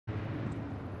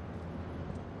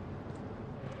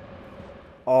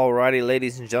Alrighty,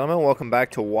 ladies and gentlemen, welcome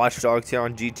back to Watch Dogs here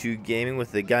on G2 Gaming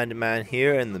with the Guy Man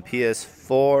here and the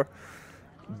PS4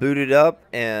 booted up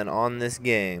and on this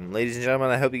game. Ladies and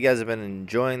gentlemen, I hope you guys have been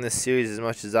enjoying this series as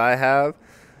much as I have.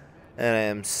 And I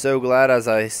am so glad, as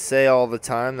I say all the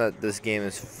time, that this game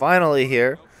is finally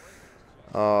here.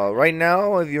 Right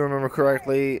now, if you remember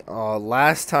correctly,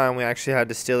 last time we actually had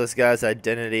to steal this guy's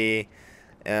identity.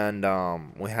 And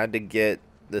we had to get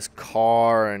this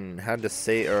car and had to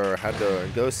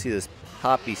go see this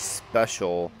Poppy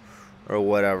special or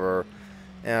whatever,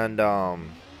 and it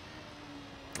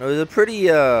was a pretty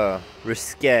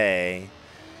risque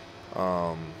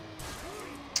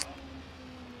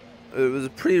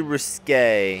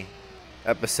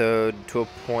episode to a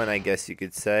point, I guess you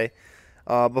could say.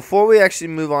 Before we actually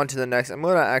move on to the next, I'm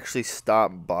gonna actually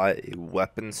stop by a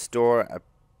weapon store. I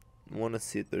want to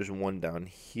see if there's one down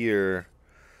here,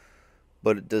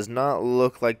 but it does not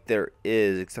look like there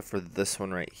is, except for this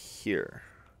one right here.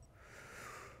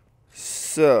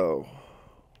 So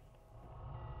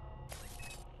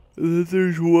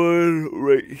there's one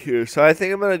right here. So I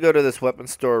think I'm gonna go to this weapon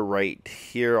store right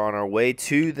here on our way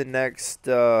to the next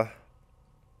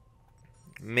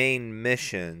main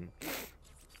mission.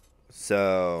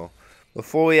 So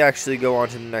before we actually go on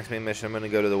to the next main mission, I'm going to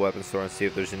go to the weapon store and see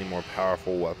if there's any more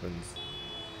powerful weapons.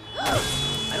 I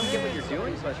don't get what you're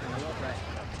doing, but right.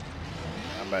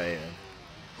 How about it?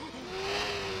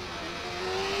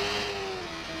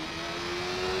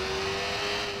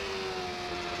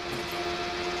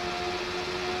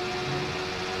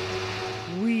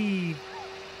 Wee.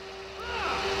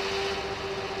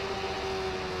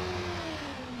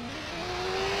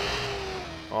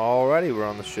 Alrighty, we're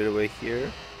on the straightaway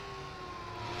here.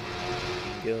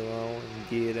 Go on,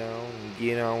 get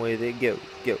on with it. Go,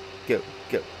 go, go,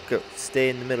 go, go. Stay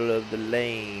in the middle of the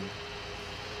lane.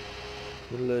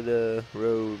 Middle of the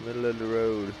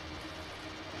road.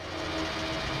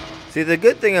 See, the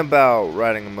good thing about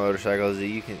riding a motorcycle is that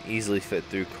you can easily fit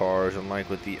through cars, unlike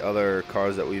with the other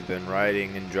cars that we've been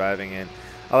riding and driving in.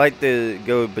 I like to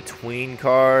go between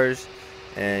cars,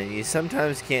 and you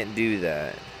sometimes can't do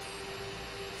that.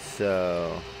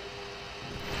 So...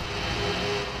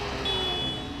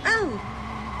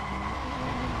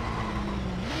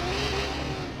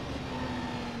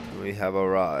 we have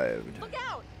arrived. Look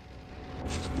out!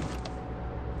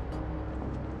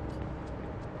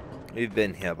 We've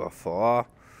been here before. I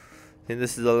think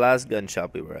this is the last gun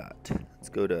shop we were at. Let's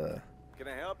go to... Can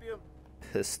I help you?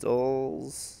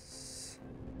 Pistols.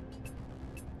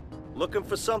 Looking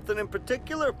for something in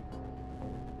particular?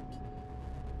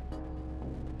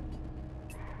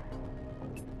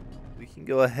 We can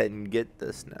go ahead and get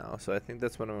this now. So I think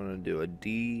that's what I'm going to do. A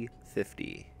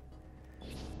D50.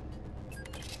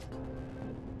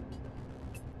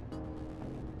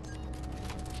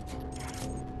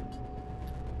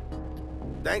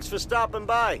 Thanks for stopping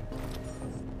by.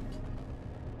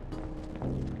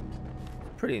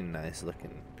 Pretty nice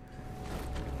looking.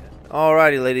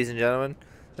 Alrighty, ladies and gentlemen.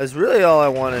 That's really all I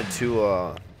wanted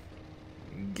to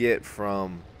get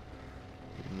from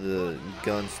the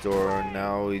gun store.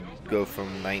 Now we go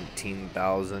from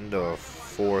 19,000 to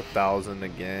 4,000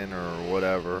 again or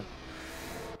whatever.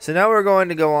 So now we're going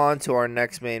to go on to our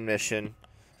next main mission.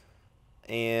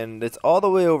 And it's all the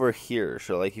way over here.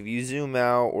 So like if you zoom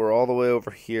out, we're all the way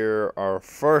over here. Our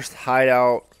first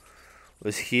hideout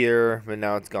was here, but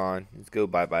now it's gone. Let's go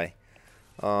bye-bye.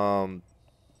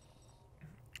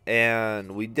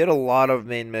 And we did a lot of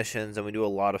main missions, and we do a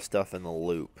lot of stuff in the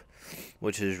loop,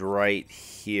 which is right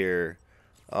here.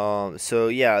 So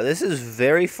yeah, this is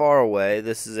very far away.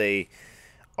 This is a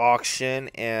auction,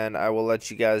 and I will let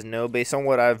you guys know based on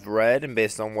what I've read and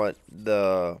based on what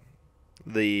the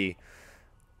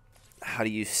how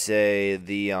do you say,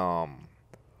 the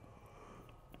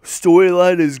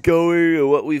storyline is going, and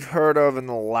what we've heard of in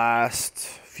the last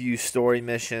few story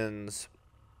missions.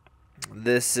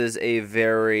 This is a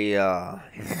very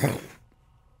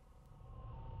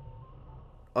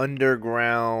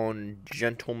underground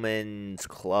gentleman's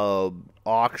club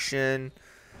auction,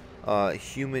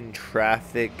 human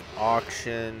traffic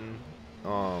auction.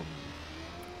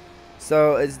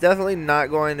 So it's definitely not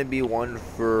going to be one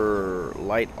for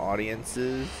light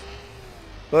audiences,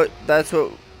 but that's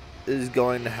what is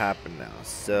going to happen now.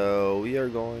 So we are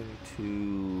going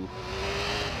to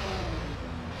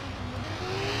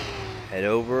head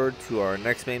over to our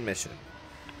next main mission.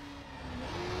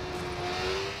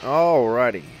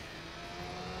 Alrighty,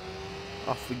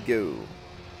 off we go.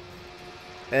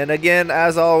 And again,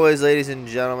 as always, ladies and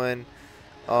gentlemen,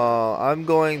 I'm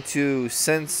going to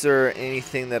censor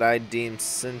anything that I deem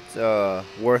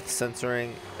worth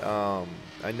censoring.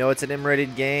 I know it's an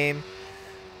M-rated game,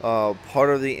 Part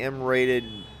of the M-rated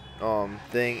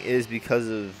thing is because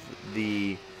of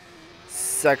the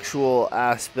sexual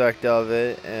aspect of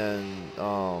it, and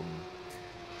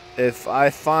if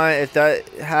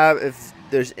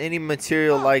there's any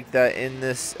material like that in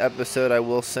this episode, I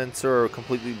will censor or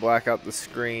completely black out the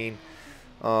screen.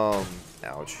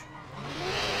 Ouch.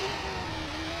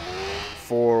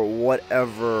 For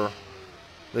whatever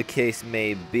the case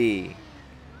may be.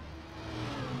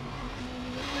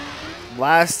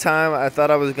 Last time I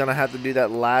thought I was gonna have to do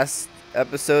that last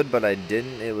episode, but I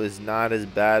didn't. It was not as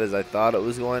bad as I thought it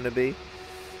was going to be.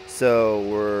 So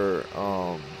we're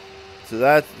so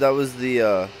that was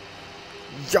the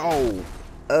yo,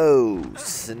 oh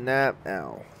snap,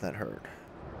 ow, that hurt.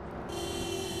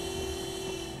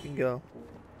 You can go.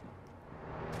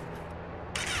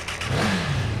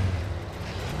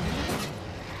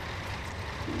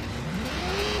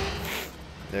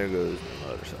 There goes my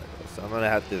motorcycle. So I'm gonna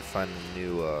have to find a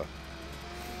new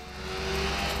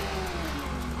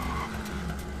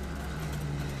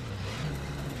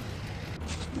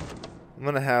I'm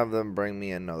gonna have them bring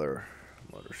me another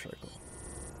motorcycle.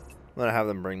 I'm gonna have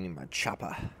them bring me my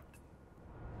chopper.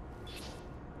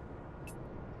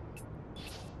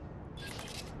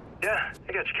 Yeah,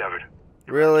 I got you covered.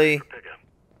 Really?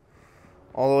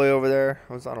 All the way over there?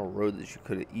 I was on a road that you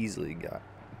could have easily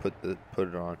put it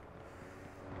on.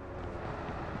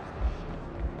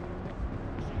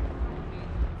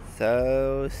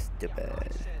 So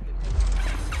stupid.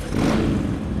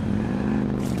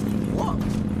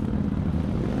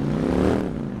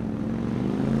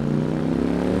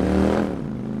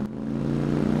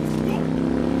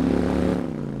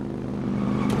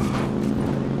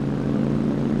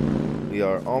 We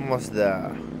are almost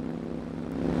there.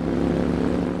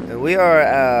 And we are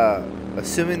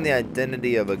assuming the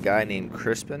identity of a guy named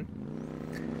Crispin.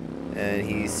 And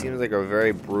he seems like a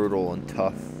very brutal and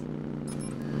tough.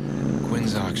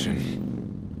 Quinn's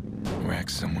auction.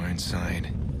 Rack's somewhere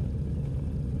inside.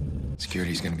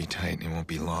 Security's gonna be tight, and it won't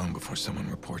be long before someone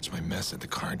reports my mess at the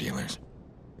car dealers.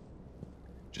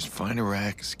 Just find a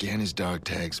rack, scan his dog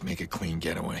tags, make a clean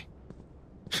getaway.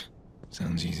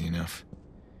 Sounds easy enough.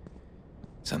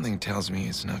 Something tells me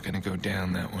it's not gonna go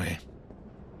down that way.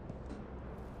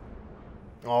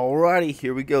 Alrighty,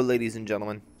 here we go, ladies and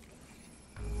gentlemen.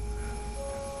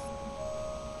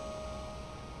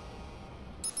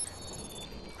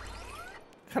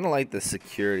 Kind of like the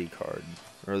security card,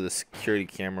 or the security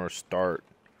camera start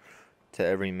to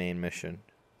every main mission.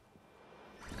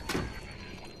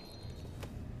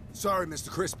 Sorry, Mr.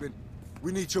 Crispin.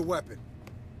 We need your weapon.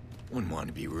 Wouldn't want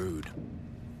to be rude.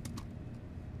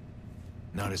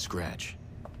 Not a scratch.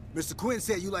 Mr. Quinn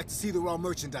said you like to see the raw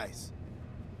merchandise.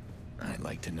 I'd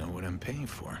like to know what I'm paying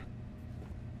for.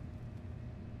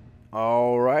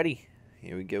 Alrighty,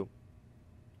 here we go.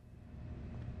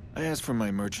 I asked for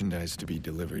my merchandise to be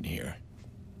delivered here.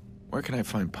 Where can I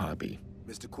find Poppy?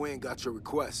 Mr. Quinn got your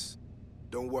request.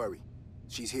 Don't worry.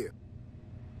 She's here.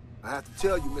 I have to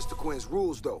tell you Mr. Quinn's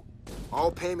rules, though.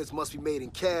 All payments must be made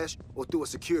in cash or through a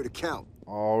secured account.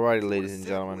 Alrighty, ladies and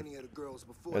gentlemen.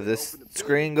 If this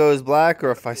screen goes black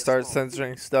or if I start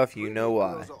censoring stuff, you know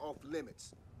why.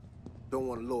 Don't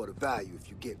want to lower the value if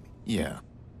you get me. Yeah,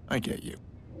 I get you.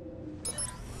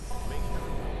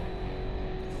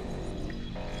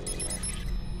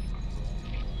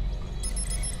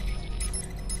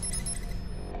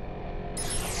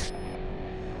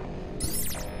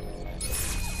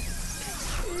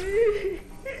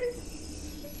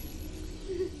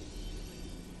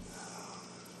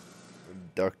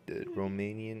 Abducted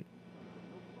Romanian.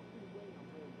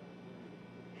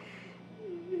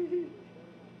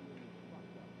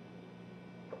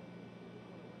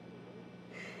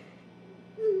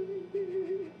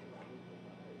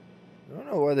 I don't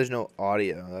know why there's no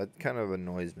audio. That kind of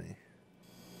annoys me.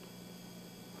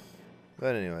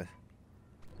 But anyways.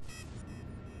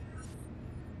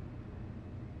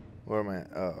 Where am I?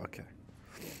 Oh, okay.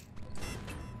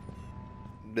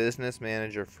 Business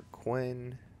manager for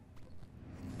Quinn.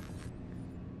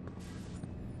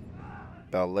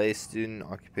 Ballet student,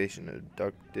 occupation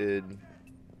abducted.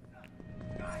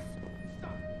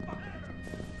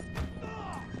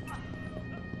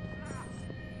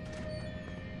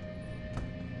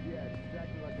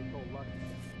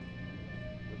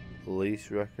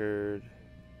 Police record.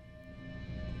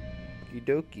 Okie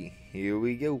dokie, here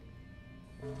we go.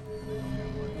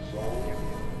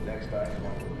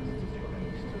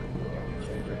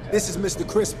 This is Mr.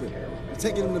 Crispin. I'm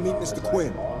taking him to meet Mr.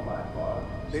 Quinn.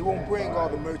 They won't bring all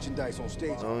the merchandise on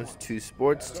stage. Owns 2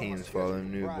 sports teams following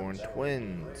newborn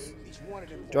twins.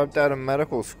 Dropped out of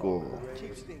medical school.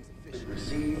 A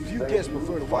few guests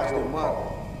prefer to watch their mom.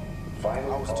 I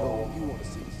was told you want to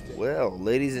see this day. Well,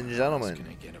 ladies and I was gentlemen,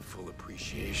 gonna get a full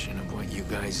appreciation of what you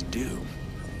guys do.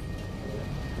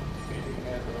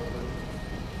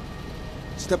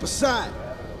 Step aside.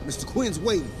 Mr. Quinn's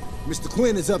waiting. Mr.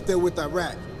 Quinn is up there with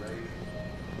Iraq.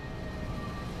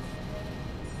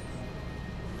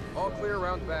 All clear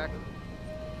around back.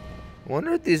 I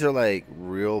wonder if these are like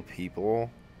real people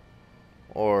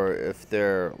or if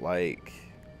they're like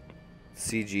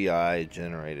CGI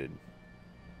generated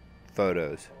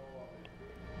photos.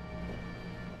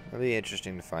 That'd be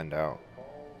interesting to find out.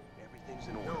 Everything's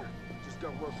in order. Just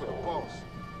got word for the boss.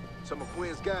 Some of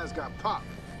Quinn's guys got popped.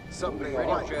 Something ain't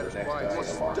Radio right. chatter's quiet.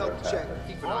 Wants to double check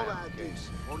Keep an all eye on the IDs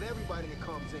on everybody that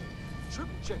comes in.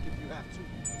 Triple check if you have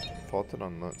to. Faulted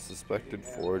on the suspected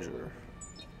forger.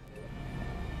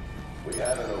 We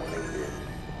have an opening bid.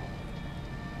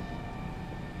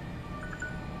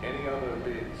 Any other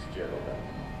bids, gentlemen?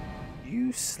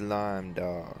 You slime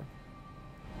dog.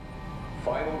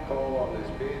 Final call on this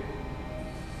bid.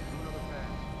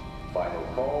 Final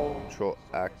call. Control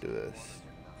activist.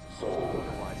 Sold.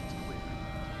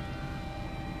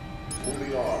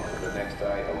 Moving on to the next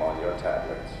item on your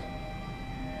tablets.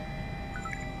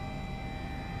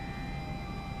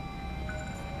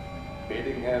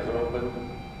 Bidding has opened.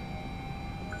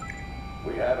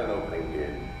 We have an opening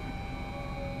bid.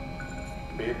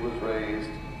 Bid was raised.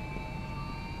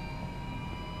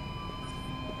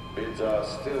 Bids are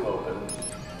still open.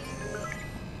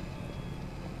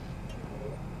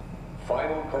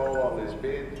 Final call on this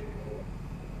bid.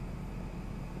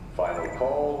 Final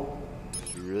call.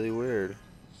 It's really weird.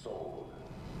 Sold.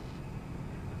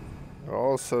 They're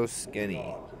all so skinny.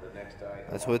 On to the next item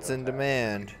That's on what's your in tablet.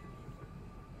 demand.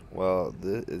 Well,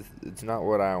 it's not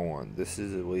what I want. This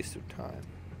is a waste of time.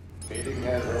 Bidding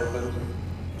has opened.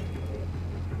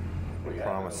 We have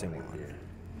Promising an opening one.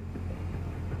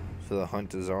 So the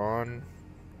hunt is on.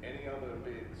 bid. Any other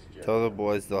bids, Tell the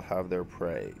boys they'll have their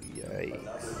prey. Yay.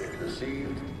 Another bid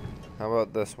received. How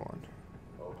about this one?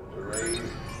 Open to raise.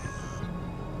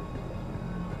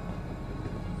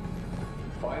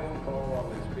 Final call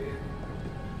on this bid.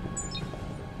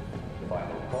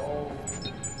 Final call.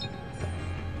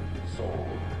 Sold.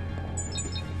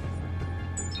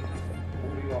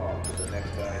 Moving on to the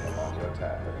next item on your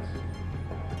tablets.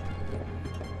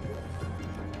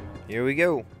 Here we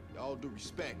go. All due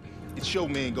respect, it's your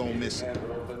man going missing. Hands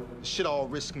open. Shit all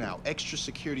risk now. Extra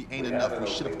security ain't We enough. have an We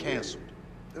should have opening bid. canceled.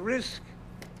 The risk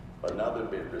Another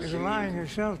bid is received. allowing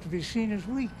yourself to be seen as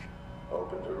weak.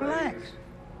 Open to Relax. raise.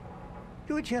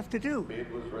 Do what you have to do.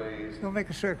 Bid was raised. Don't make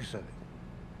a circus of it.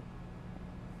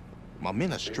 My men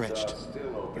are Bids are stretched.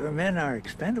 still open. Your men are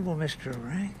expendable, Mr.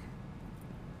 Rank.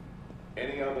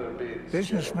 Any other bids?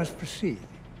 Business gentlemen? must proceed.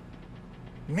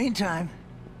 Meantime,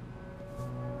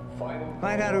 Final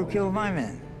find out call who on killed this my bid.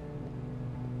 men.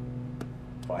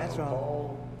 Final That's all.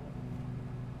 call.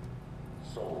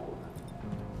 Sold.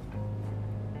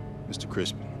 Mr.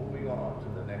 Crispin, Moving on to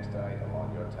the next item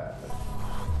on your tablet.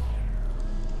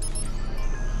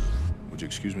 would you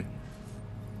excuse me?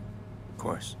 Of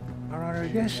course. Our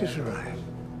honored guest has arrived.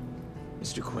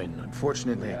 Mr. Quinn,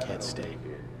 unfortunately I can't stay.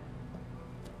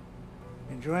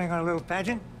 Enjoying our little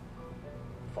pageant?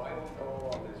 Final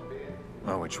call on this bid.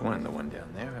 Oh, which one? The one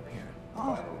down there up here?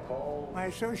 Oh, Final call. my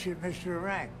associate, Mr.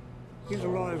 Rank. He's a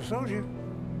loyal soldier.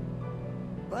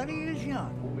 But he is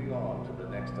young. Moving on to the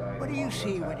next item. What do on you your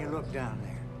see when you tablet. look down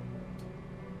there?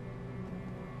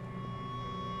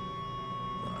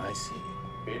 Well, I see.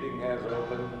 Bidding has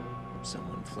opened.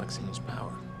 Someone flexing his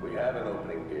power. We have an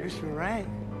opening bid. Mr. Rank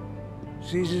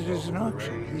sees it as an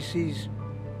auction. He sees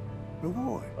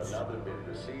rewards. Another bid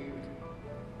received.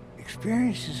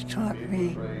 Experience has taught Bid me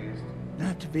was raised.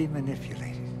 not to be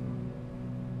manipulated,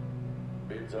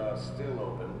 Bids are still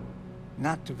open.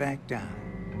 not to back down.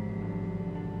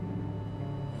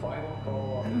 Final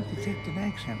call I on don't this bid. detect an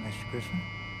accent, Mr. Crispin.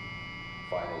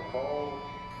 Final call.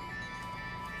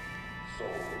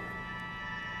 Sold.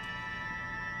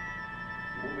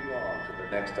 Moving on to the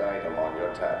next item on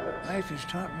your tablet. Life has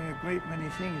taught me a great many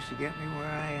things to get me where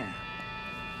I am.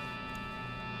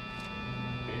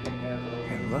 Bidding has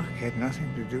opened. And luck had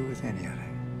nothing to do with any of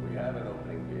it. We have an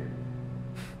opening bid.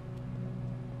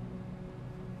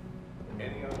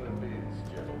 Any other bids,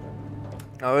 gentlemen?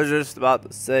 I was just about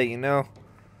to say, you know,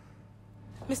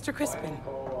 Mr. Crispin,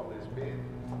 Call on this bid.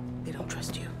 they don't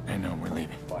trust you. I know, we're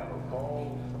leaving. Final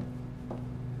call.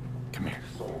 Come here.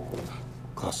 Sold.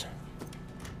 Closer.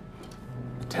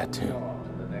 The tattoo. On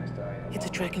to the next item. It's a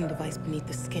tracking device beneath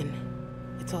the skin.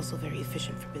 It's also very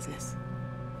efficient for business.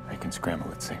 I can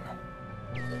scramble its signal.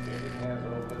 Bidding has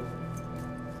opened.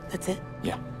 That's it?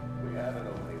 Yeah. We have an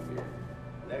opening bid.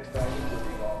 Next item will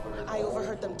be offered I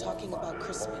overheard them talking about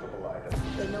Crispin.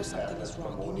 They know something is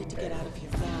wrong. You need to get out of here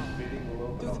now.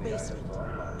 Through the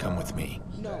basement. Come with me.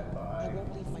 No, I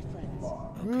won't leave my friends.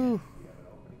 Okay.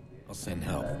 I'll send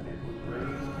help.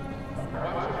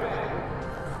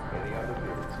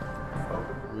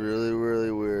 Really,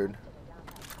 really weird.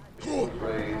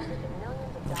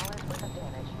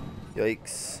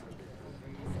 Yikes.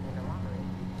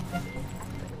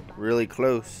 Really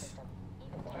close.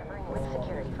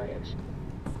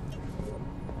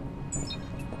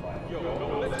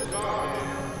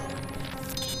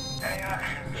 Any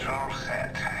options all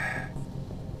set?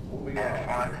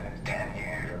 F1, 10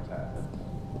 years.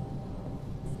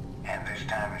 And this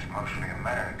time it's mostly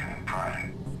American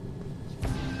product.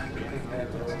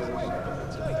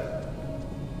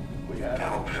 I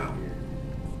hope so.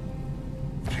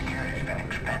 Security's been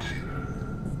expensive.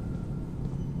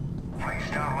 Place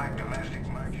don't like domestic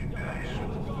merchandise.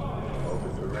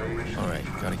 Alright,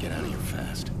 gotta get out of here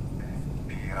fast.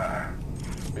 PR.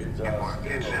 And work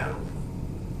gets out.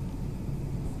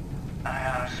 I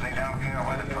honestly don't care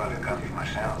where the product comes from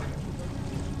myself.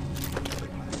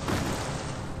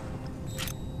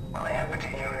 Well, they have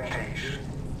particular tastes.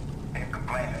 They've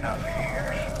complained enough for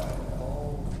years.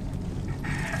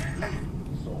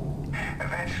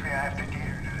 Eventually, I have to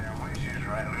cater to their wishes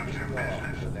or I lose their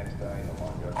business.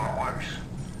 Or worse,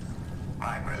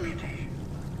 my reputation.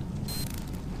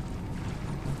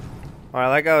 Alright,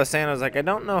 like I was saying, I was like, I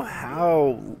don't know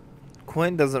how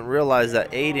Quinn doesn't realize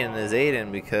that Aiden is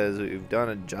Aiden because we've done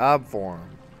a job for him.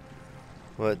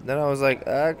 But then I was like,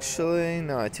 actually,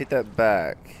 no, I take that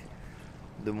back.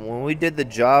 When we did the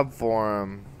job for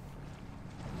him...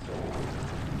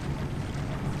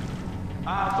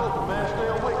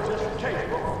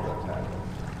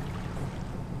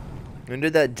 When we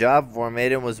did that job for him,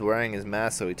 Aiden was wearing his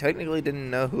mask, so we technically didn't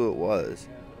know who it was.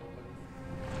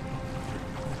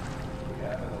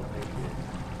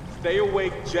 Stay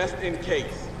awake just in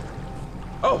case.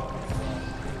 Oh!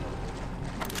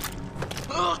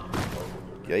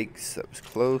 Yikes, that was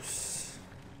close.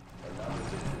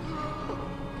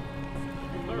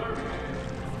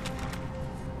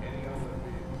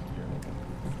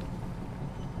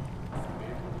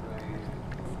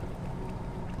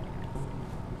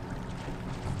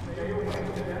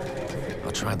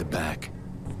 I'll try the back.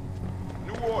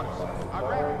 New orders. I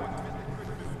reckon with Mr.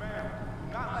 Crispin's family.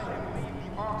 Not let him leave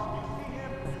the ark. You see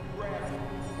him, you grab him.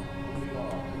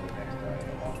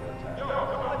 Yo, don't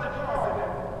let your guard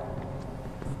down.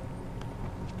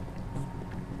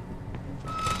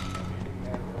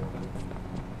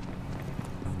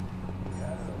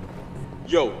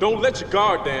 Yo, don't let your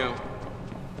guard down.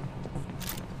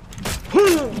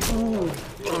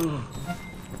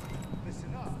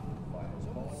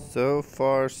 So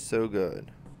far, so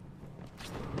good.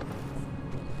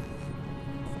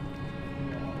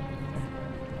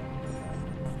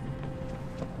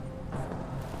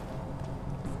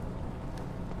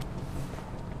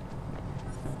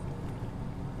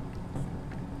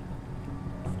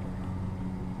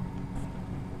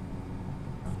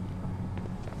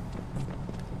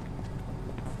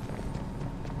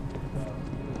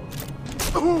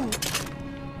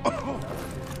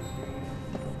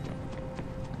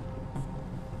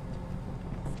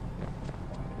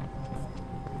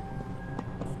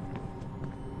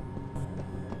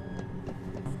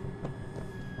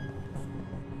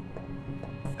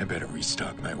 I better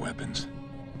restock my weapons.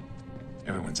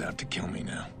 Everyone's out to kill me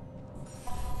now.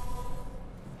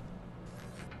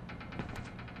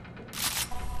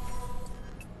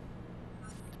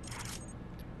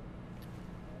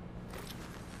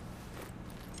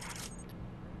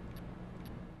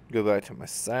 Go back to my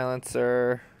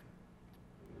silencer.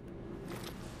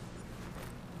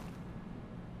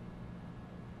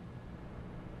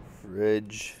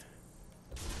 Fridge.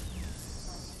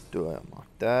 Do I unlock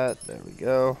that? There we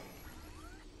go.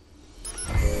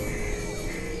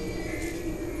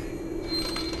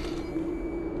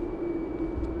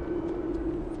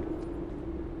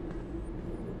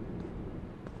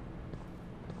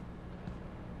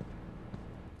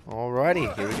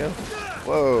 Alrighty, here we go.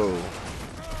 Whoa.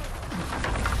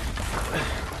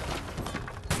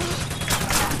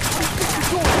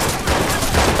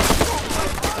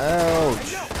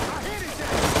 Ouch.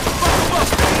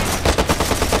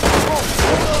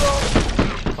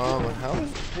 How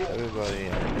is everybody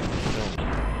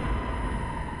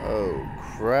Oh,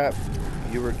 crap.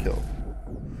 You were killed.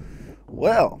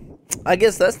 Well, I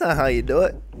guess that's not how you do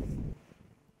it.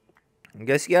 I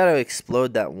guess you gotta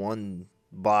explode that one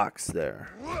box there.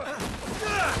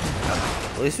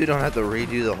 At least we don't have to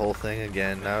redo the whole thing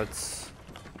again. Now it's...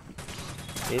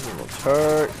 Aiden will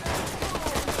hurt.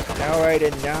 Now,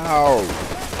 Raiden, now.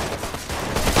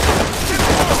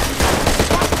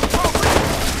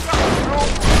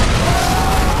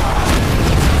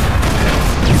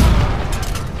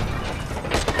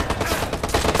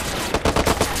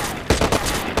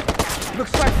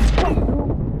 Looks like he's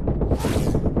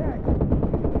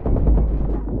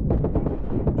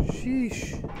Sheesh.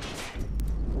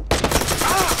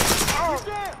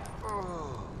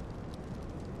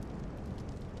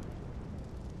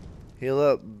 Heal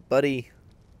up, buddy.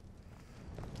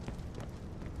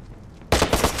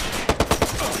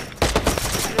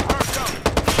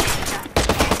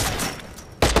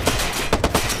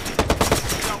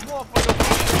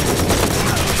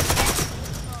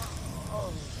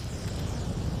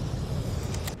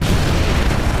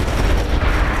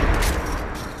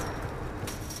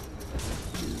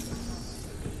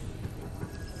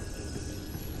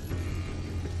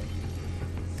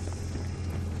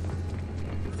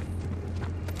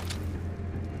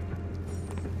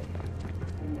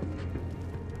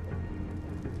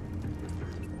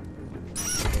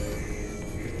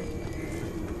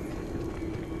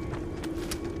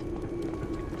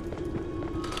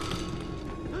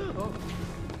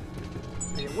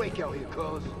 Wake out here,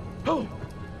 cuz. Oh.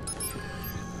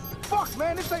 Fuck,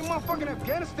 man, this ain't motherfucking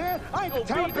Afghanistan. I ain't the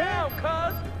Taliban. Down,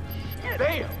 cuz.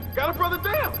 Damn, got a brother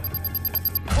down.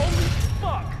 Holy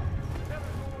fuck.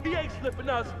 He ain't slipping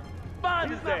us. Find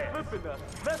his ass. He's not slipping us.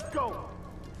 Let's go.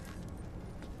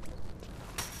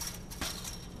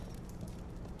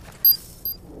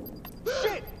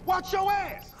 Shit, watch your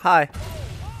ass. Hi.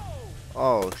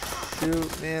 Oh,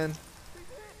 shoot, man.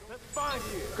 Let's find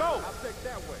you. Go. I'll take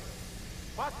that way.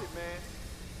 Watch it, man.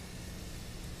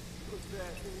 Look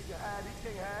that thing. He can hide. He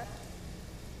can't hide.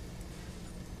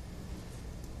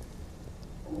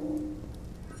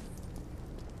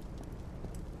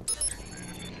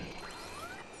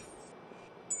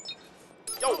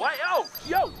 Yo, why?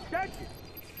 Yo, check it.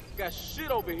 Got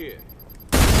shit over here.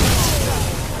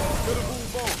 Better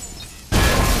move on.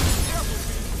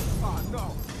 Oh, no.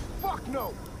 Fuck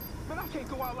no. Man, I can't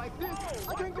go out like this.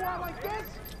 I can't go out like this.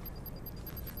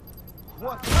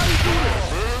 What? How you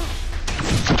doing?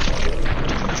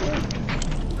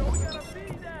 So we gotta be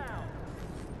down.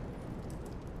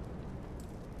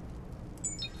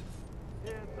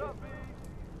 Hands up,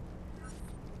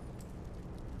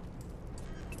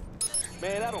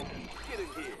 man, I don't see shit in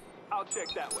here. I'll check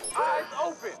that way. Eyes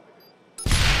open.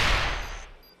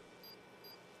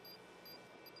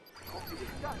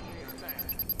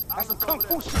 That's some kung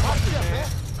fu shit right there,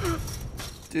 man.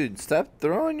 Dude, stop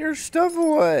throwing your stuff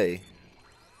away.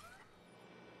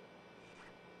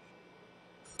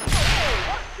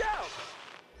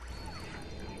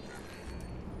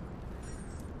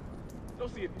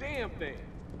 Don't see a damn thing.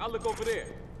 I'll look over there.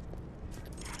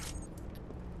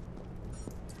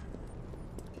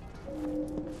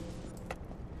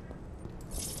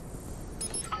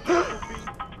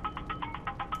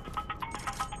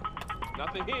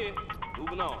 Nothing here.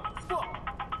 Moving on. Fuck!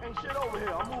 Ain't shit over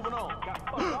here. I'm moving on. Got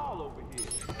fucked all over here.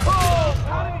 Oh!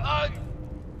 How did he...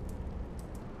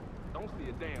 Don't see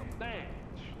a damn thing.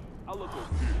 I'll look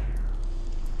over here.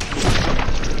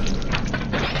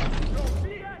 Yo, B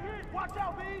got hit. Watch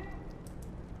out, B.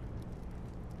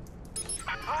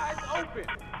 Eyes open.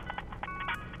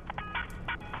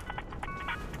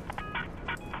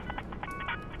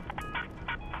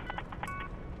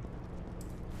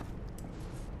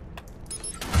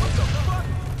 What the fuck?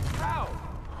 How?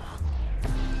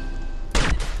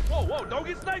 Whoa, whoa, don't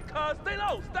get sniped, cuz. Stay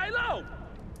low, stay low.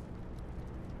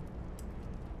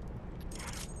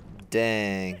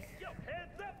 Dang. Yo,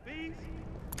 heads up, bees.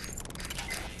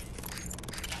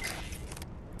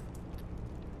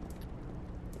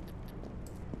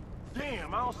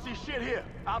 Damn, I don't see shit here.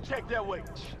 I'll check that way.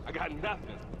 I got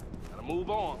nothing. Gotta move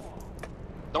on.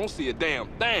 Don't see a damn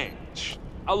thing.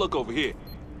 I'll look over here.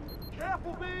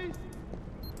 Careful, bees.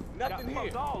 Nothing here.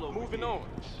 Moving on. Moving on.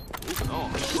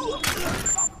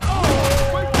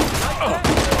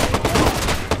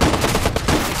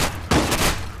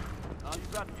 Oh, you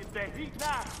about to get that heat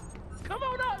now. Come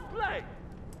on out and play.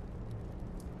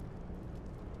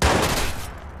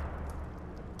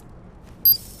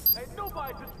 Ain't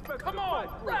nobody disrespecting. Come on,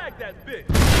 frag that bitch.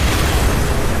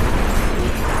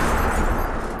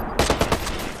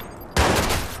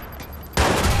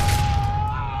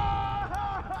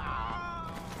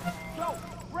 Yo,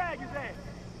 frag his ass.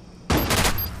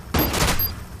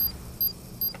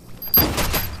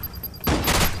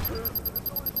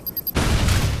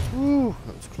 Woo,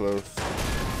 that was close.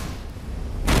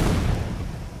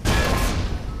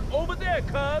 Over there,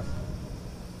 cuz.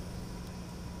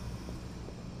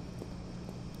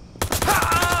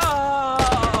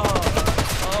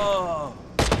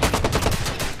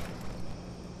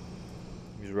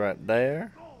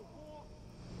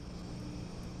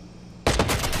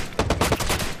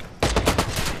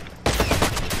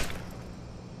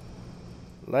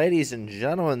 Ladies and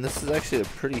gentlemen, this is actually a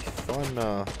pretty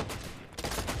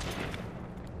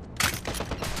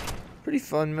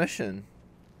fun mission.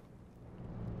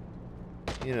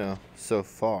 You know, so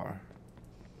far.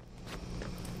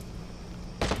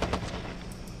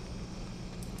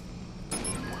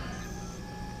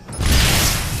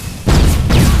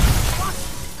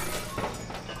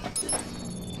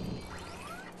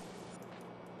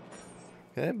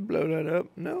 Can I blow that up?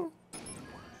 No.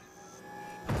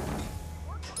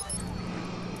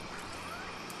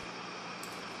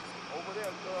 Over there,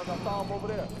 cuz. I saw him over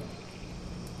there.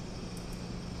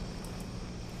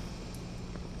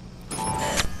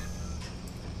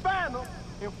 Find him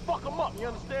and fuck him up. You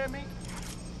understand me?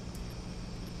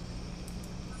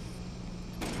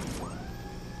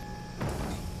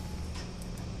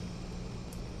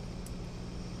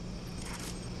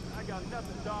 I got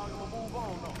nothing, dog. I'm gonna move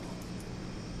on, though.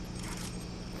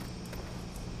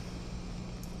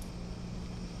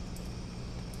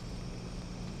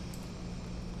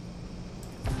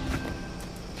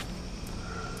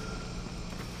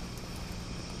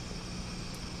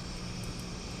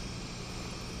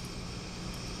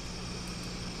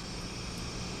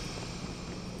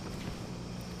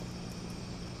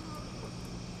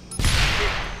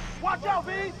 Watch out,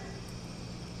 V!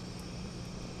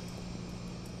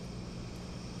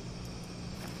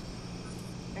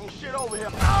 Ain't shit over here.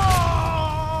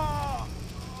 Oh!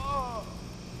 Oh!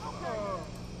 Okay.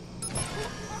 Who the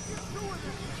fuck is doing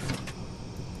this?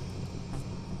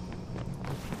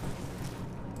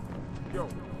 Yo,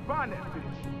 find that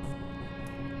bitch.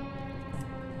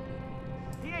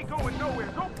 He ain't going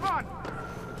nowhere. Go find him.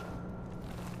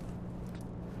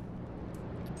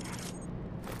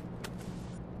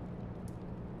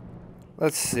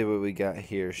 Let's see what we got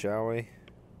here, shall we?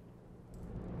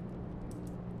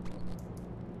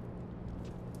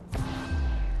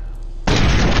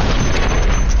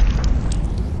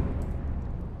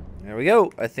 There we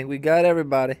go. I think we got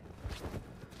everybody.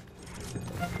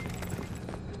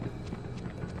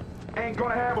 Ain't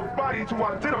gonna have a body to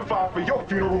identify for your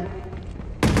funeral.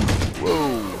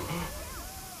 Whoa.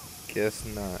 Guess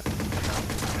not.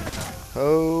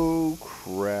 Oh,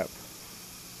 crap.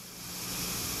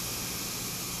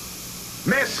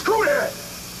 Man, screw that!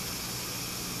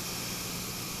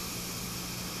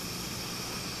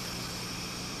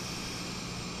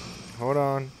 Hold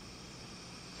on.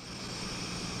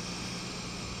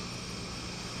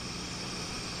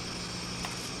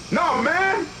 No,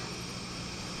 man!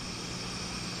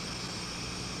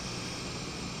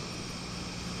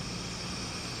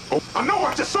 Oh, I know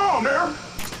I just saw him there!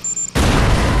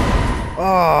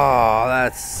 Oh,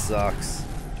 that sucks.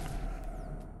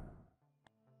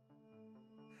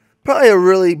 Probably a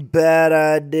really bad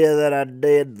idea that I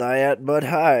did that, but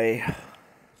hey.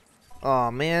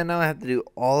 Oh man, now I have to do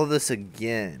all of this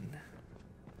again.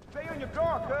 Stay on your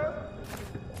guard, cuz.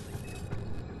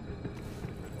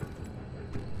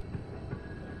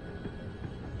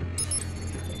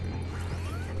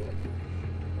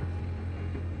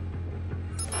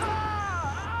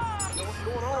 What's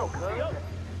going on, cuz?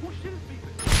 Who shit is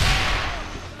beeping?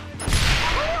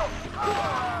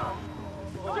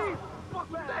 Jeez, fuck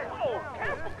was that? Oh,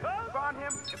 careful, cuz. Find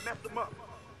him and mess him up.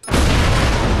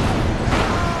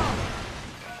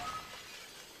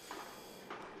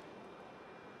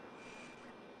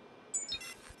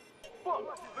 Fuck,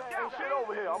 ain't shit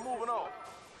over here. I'm moving on.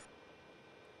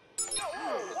 Yo,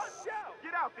 watch out!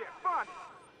 Get out there, find him.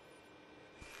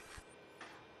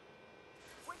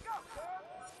 Wake up, cuz.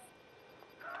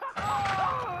 I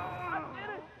did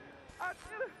it! I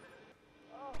did it!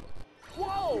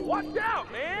 Whoa! Watch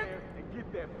out, man! And get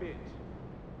that bitch.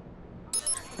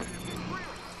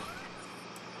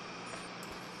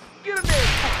 Get him there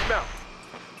and push him out.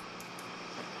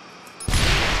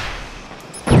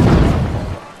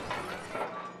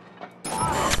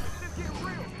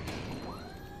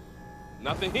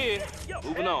 Nothing here.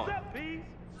 Moving on. Up, bees.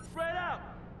 Spread out.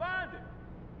 Find it.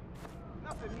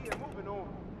 Nothing here. Moving on.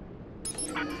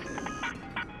 Shit,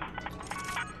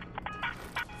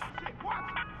 what?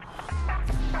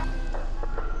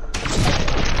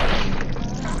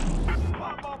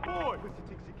 Pop my boy. Mr.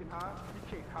 Tixie can hide. You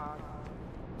can't hide.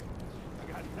 I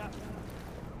got nothing.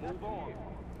 Move on.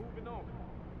 Moving on.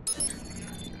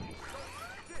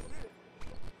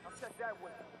 I'll check that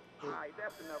way. All right,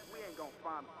 that's enough. We ain't gonna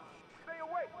find him. Stay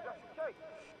away, just in case.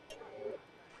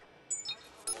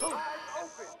 Eyes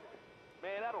open.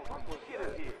 Man, I don't know what shit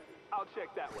is here. I'll check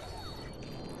that way.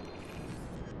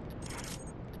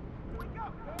 Wake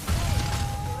up, man.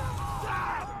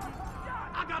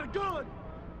 I got a gun.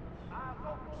 Eyes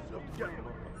open. Shit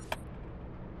together.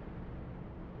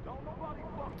 Don't nobody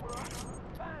fuck with us.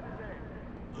 Find his ass.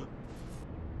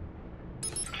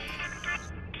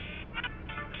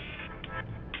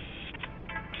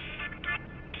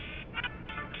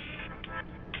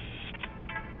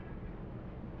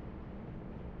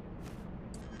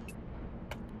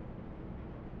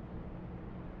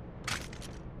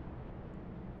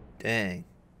 Dang.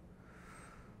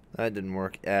 That didn't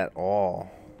work at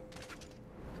all.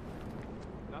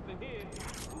 Nothing here.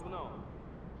 Moving on.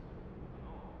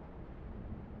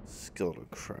 Skill to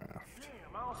craft.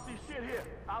 Damn, I don't see shit here.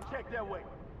 I'll check that way.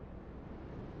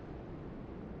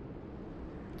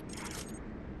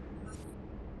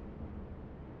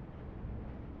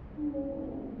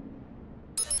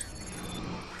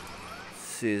 Let's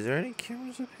see, is there any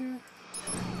cameras up here?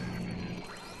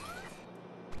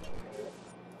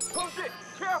 Oh shit!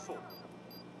 Careful!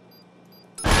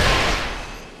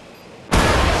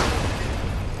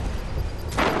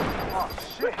 Oh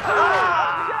shit!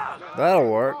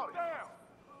 That'll work.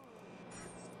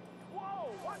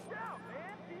 Whoa! Watch out,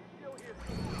 man! He's still here.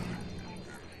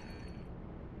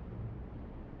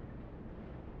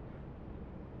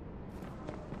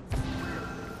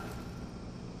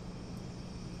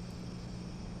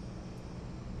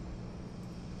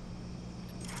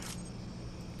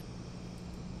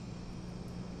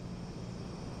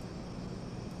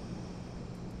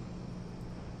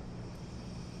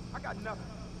 I got nothing.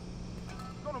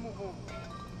 Gonna move on.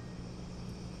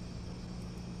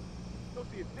 Don't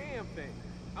see a damn thing.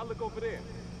 I'll look over there.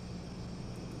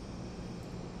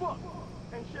 Fuck!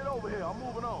 Ain't shit over here. I'm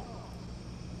moving on.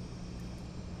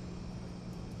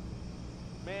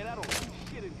 Man, I don't see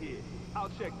shit in here. I'll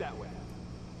check that way.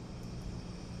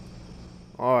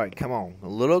 Alright, come on. A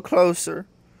little closer.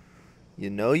 You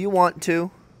know you want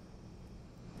to.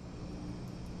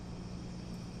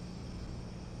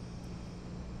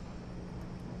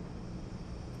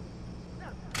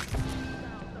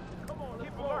 Come on,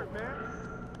 keep alert, man.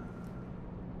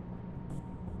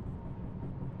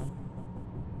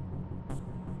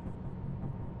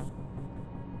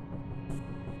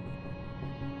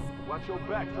 Watch your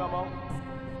back, Tomo.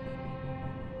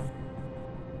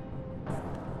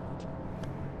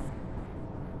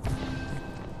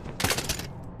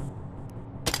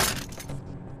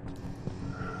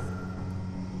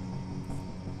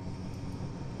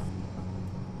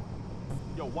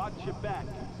 Yo, watch your back.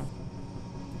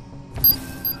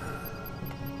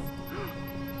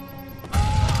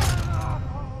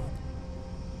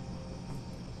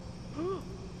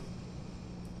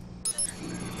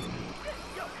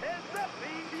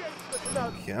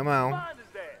 Come on.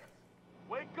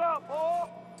 Wake up, boy!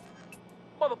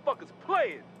 Motherfuckers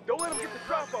playing. Don't let them get the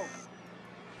drop on you.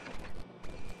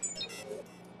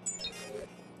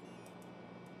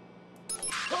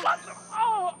 What the?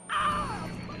 Oh! Ah!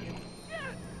 Fucking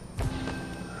shit!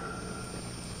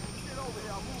 Get over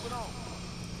here. I'm moving on.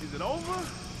 Is it over?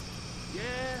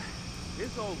 Yeah,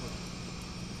 it's over.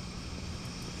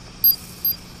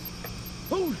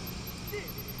 Who? Shit!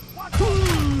 Watch out!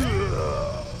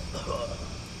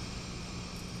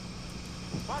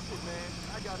 Watch it, man.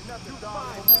 I got nothing, dog.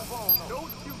 I'm gonna move on, though.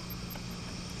 Don't shoot.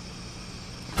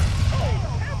 Oh,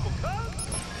 careful, cuz.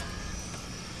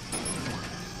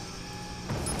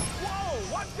 Whoa,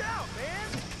 watch out, man.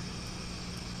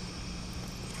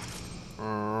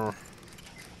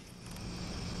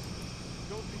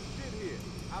 Don't see shit here.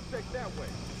 I'll check that way.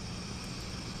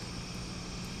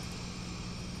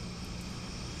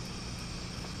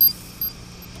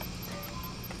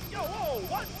 Yo, whoa,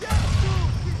 watch out, dude.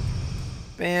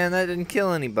 Man, that didn't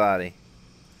kill anybody.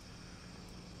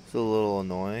 It's a little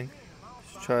annoying.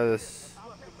 Let's try this.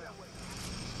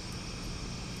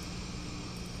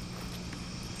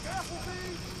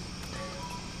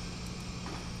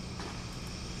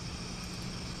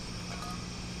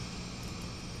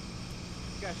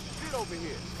 Got shit over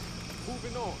here.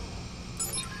 Moving on.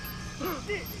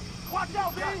 Shit! Watch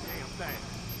out, man! Damn thing.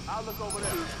 I'll look over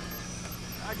there.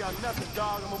 I got nothing,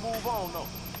 dog. I'm gonna move on, though.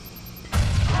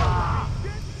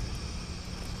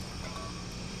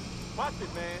 Watch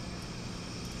it, man.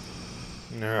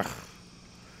 Ugh.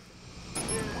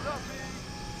 What up, man?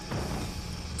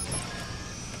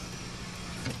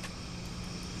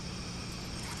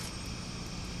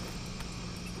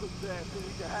 Look that thing he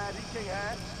can hide. He can't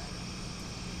hide.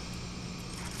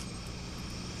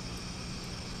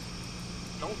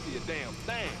 Don't see a damn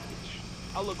thing.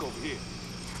 I'll look over here.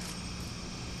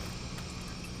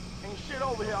 Ain't shit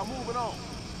over here. I'm moving on.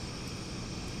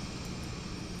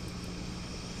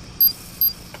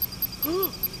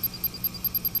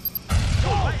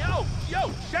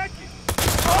 Yo, check it!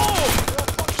 Oh!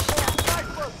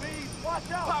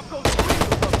 Watch out!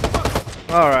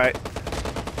 Alright.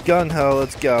 Gung ho,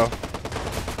 let's go.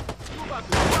 You about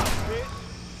to drop, bitch.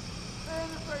 Man,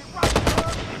 this ain't right, bro.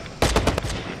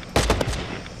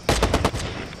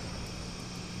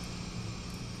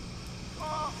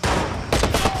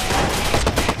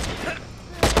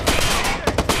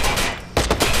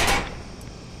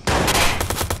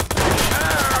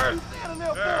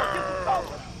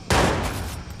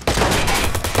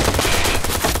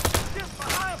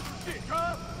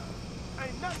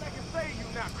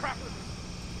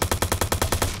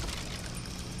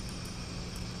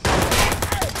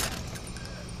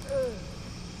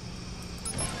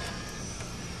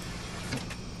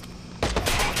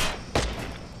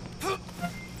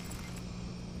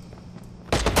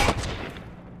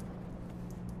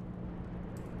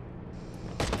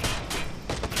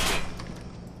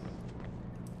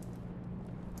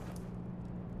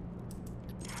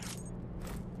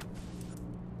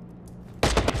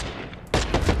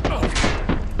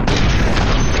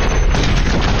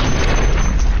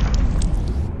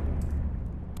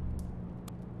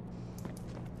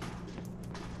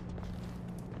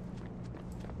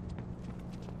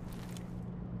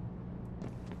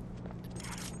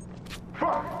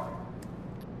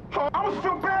 almost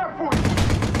feel bad for you.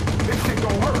 This shit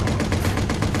don't hurt.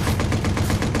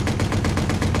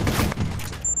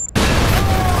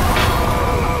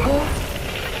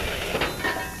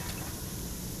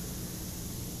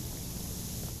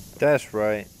 That's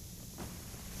right.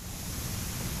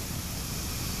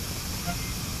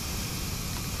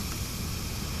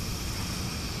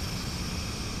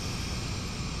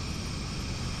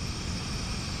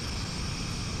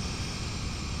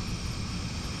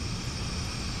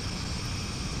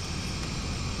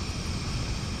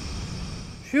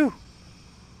 Phew.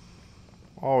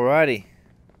 Alrighty.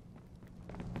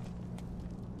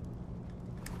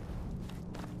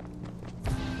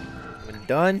 I'm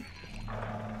done.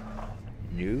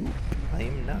 Nope, I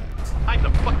am not. Time to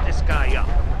fuck this guy up.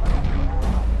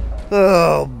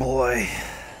 Oh boy.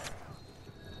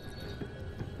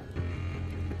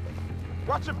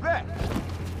 Watch your back.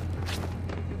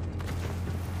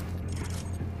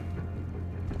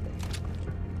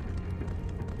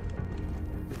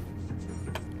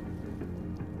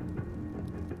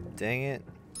 Dang it.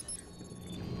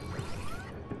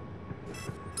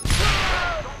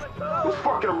 Who's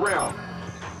fucking around?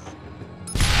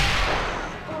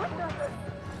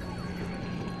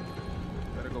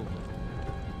 Better go.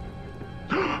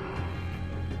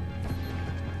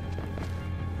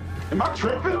 Am I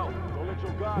tripping?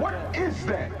 What is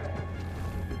that?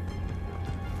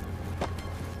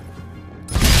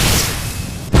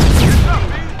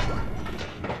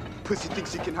 Pussy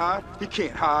thinks he can hide. He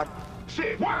can't hide.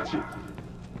 Shit, watch it.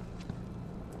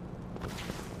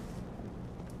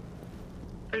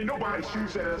 Ain't nobody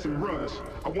shoots at us and runs.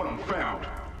 I want them found.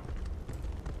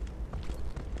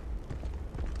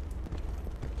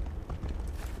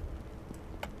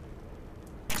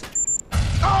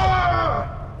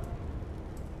 Ah!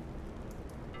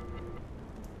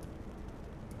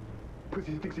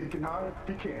 Pussy thinks he can hide.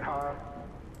 He can't hide.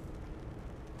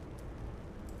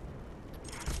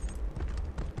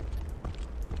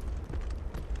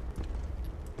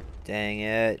 Dang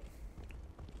it.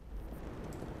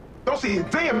 Don't see a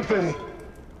damn thing.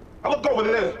 I look over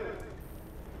there.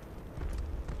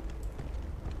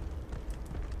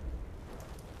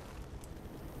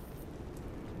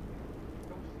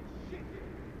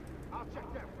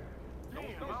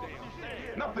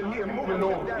 Nothing here, moving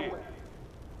on.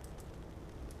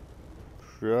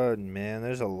 Crud, man.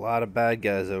 There's a lot of bad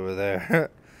guys over there.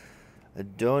 I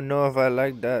don't know if I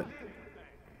like that.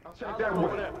 I'll check that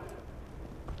way.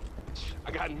 I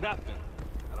got nothing.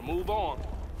 Gotta move on.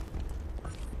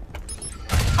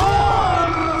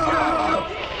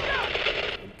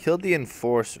 Killed the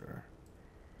enforcer.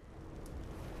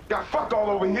 Got fucked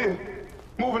all over here.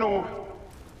 Moving on.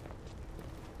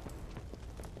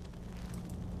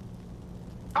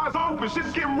 Eyes open,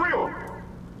 shit's getting real.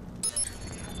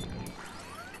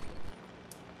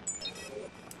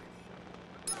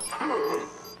 Oh,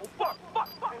 fuck,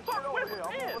 where's the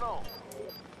pen?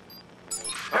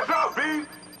 Heads up, B.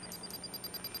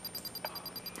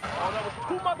 Oh, that was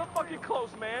too motherfucking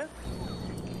close, man.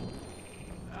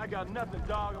 I got nothing,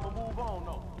 dog. I'ma move on,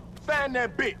 though. Find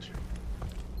that bitch.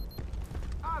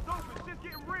 Eyes open, shit's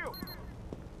getting real.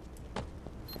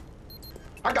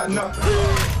 I got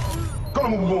nothing.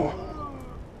 Gonna move on.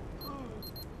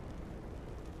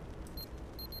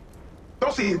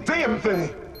 Don't see a damn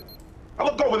thing. I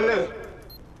look over there.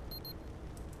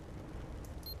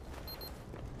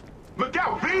 Look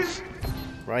out, beast!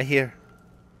 Right here.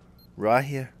 Right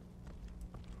here.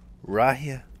 Right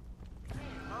here. I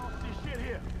don't see shit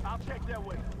here. I'll check that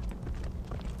way.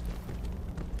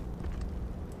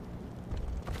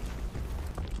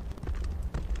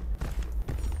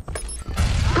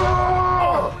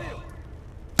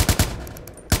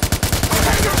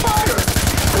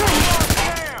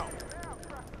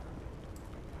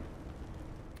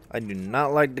 I do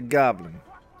not like the goblin.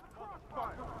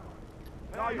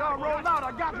 Y'all roll out.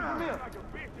 I got you from here.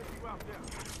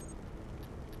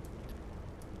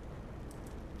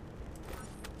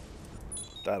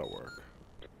 That'll work.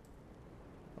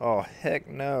 Oh, heck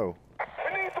no. I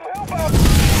need some help out.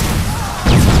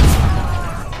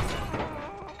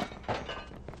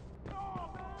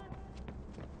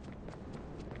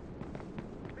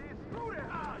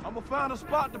 I'm gonna find a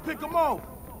spot to pick them off.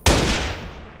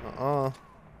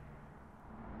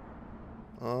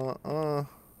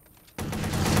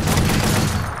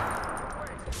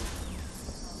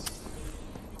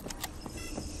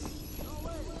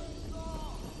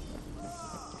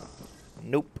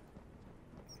 Nope.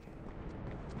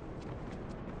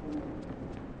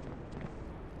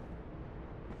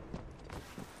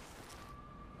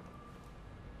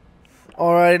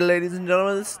 Alright, ladies and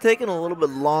gentlemen, this is taking a little bit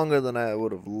longer than I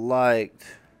would have liked.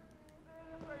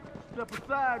 Step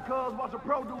aside, cuz. Watch a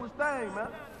pro do his thing, man.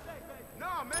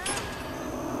 Nah, man.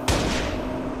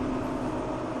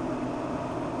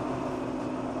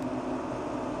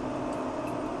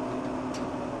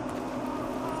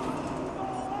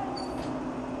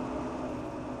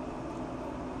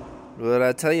 But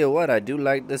I tell you what, I do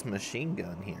like this machine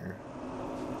gun here.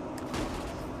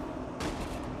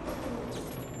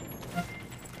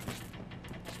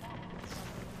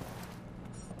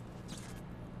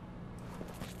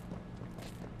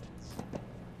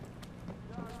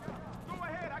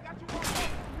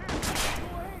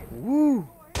 Woo!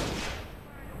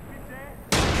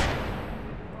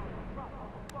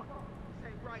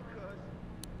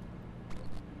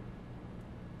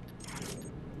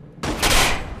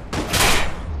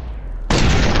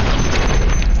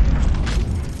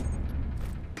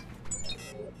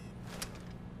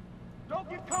 Don't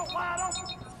get caught wide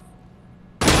open.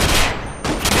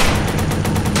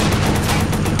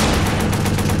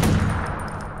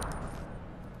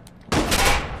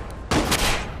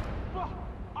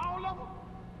 All of them?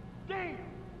 Damn.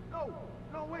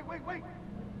 No, wait.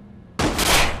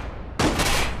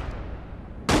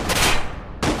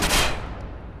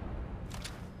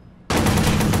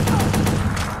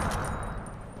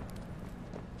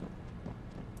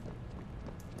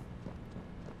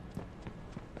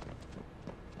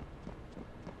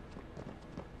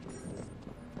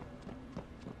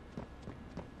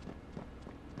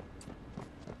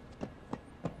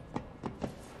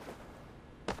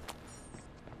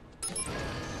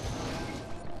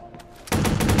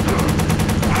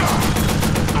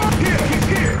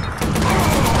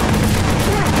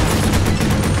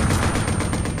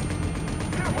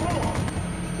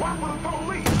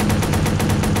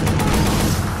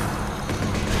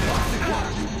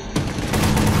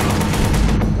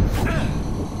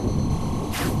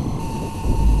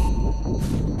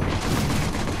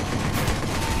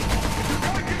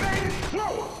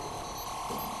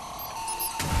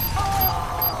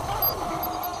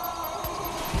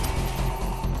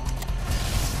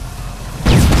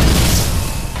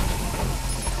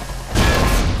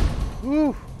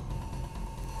 Woo!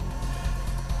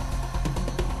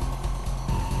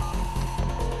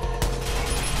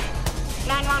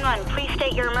 911, please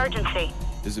state your emergency.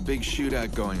 There's a big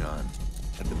shootout going on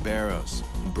at the Barrows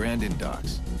in Brandon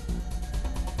Docks.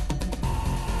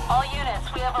 All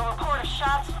units, we have a report of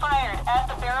shots fired at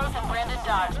the Barrows and Brandon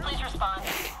Docks. Please respond.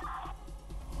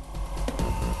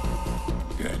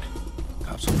 Good.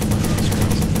 Cops will find these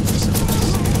girls.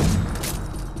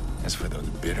 As for those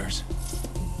bidders,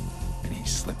 any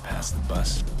slip past the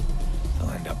bus,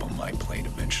 they'll end up on my plate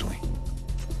eventually.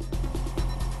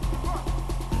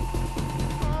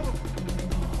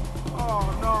 Oh,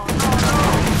 no.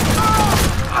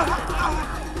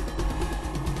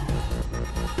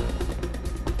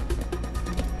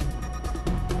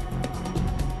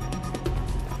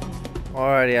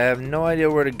 Alrighty, I have no idea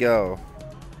where to go.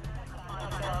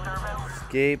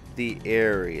 Escape the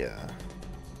area.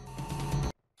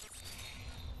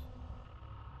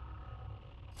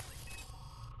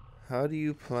 How do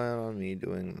you plan on me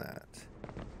doing that?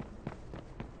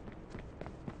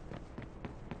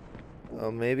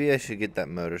 Oh, maybe I should get that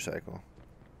motorcycle.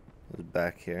 It's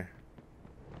back here.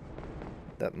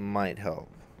 That might help.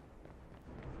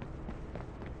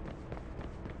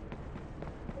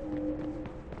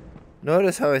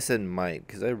 Notice how I said might,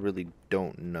 because I really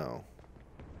don't know.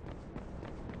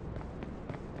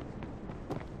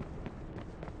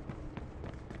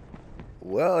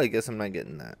 Well, I guess I'm not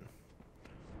getting that.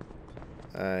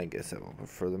 I guess I will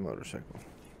prefer the motorcycle.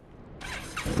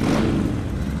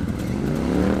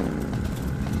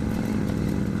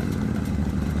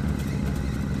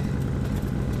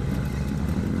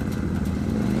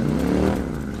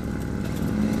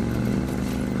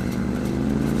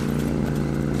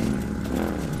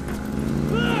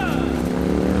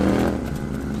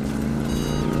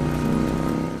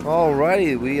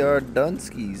 Alrighty, we are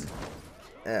Dunskies.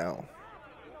 Ow.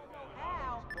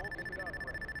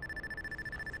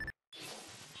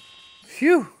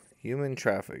 Phew! Human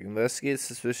traffic. Investigate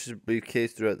suspicious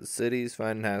briefcase throughout the cities.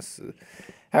 Find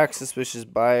hack suspicious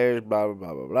buyers. Blah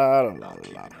blah blah blah blah blah blah.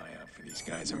 Keep an eye out for these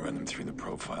guys and run them through the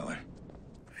profiler.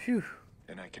 Phew.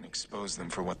 Then I can expose them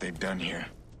for what they've done here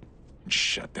and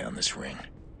shut down this ring.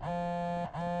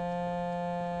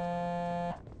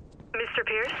 Mr.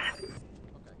 Pierce?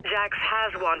 Jax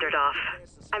has wandered off.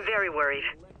 I'm very worried.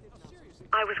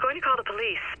 I was going to call the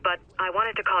police, but I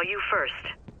wanted to call you first.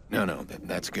 No,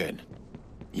 that's good.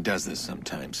 He does this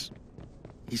sometimes.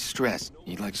 He's stressed.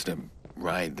 He likes to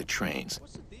ride the trains.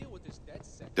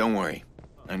 Don't worry.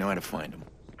 I know how to find him.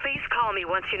 Please call me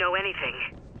once you know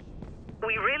anything.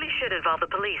 We really should involve the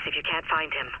police if you can't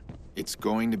find him. It's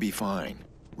going to be fine.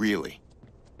 Really.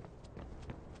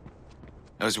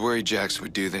 I was worried Jax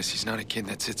would do this. He's not a kid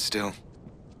that sits still.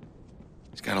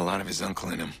 He's got a lot of his uncle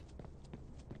in him.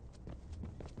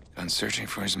 Gone searching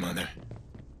for his mother.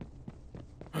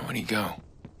 Where would he go?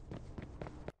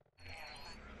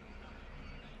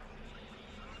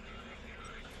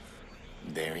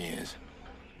 There he is.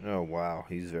 Oh, wow.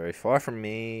 He's very far from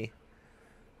me.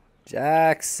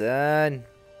 Jackson.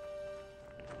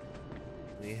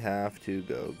 We have to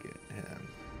go get him.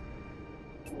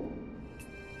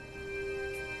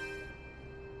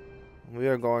 We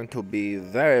are going to be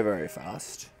very, very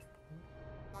fast.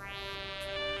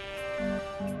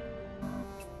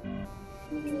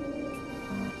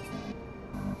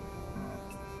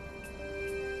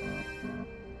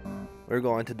 We're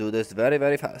going to do this very,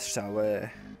 very fast, shall we?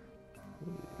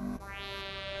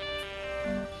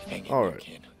 Hang in All there, right.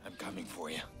 kid. I'm coming for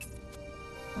you.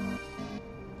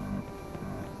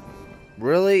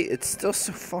 Really? It's still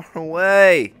so far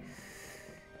away.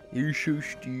 You're so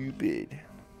stupid.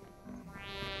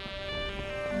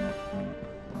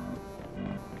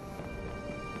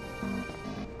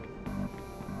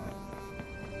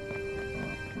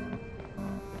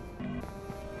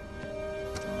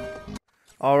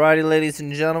 Alrighty, ladies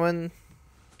and gentlemen.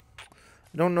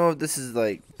 I don't know if this is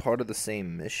like part of the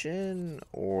same mission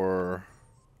or...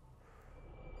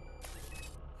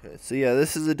 Okay, so yeah,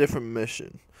 this is a different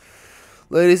mission.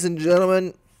 Ladies and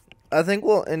gentlemen, I think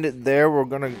we'll end it there. We're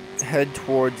gonna head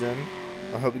towards him.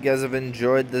 I hope you guys have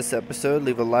enjoyed this episode.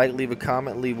 Leave a like, leave a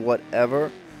comment, leave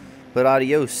whatever. But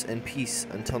adios and peace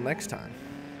until next time.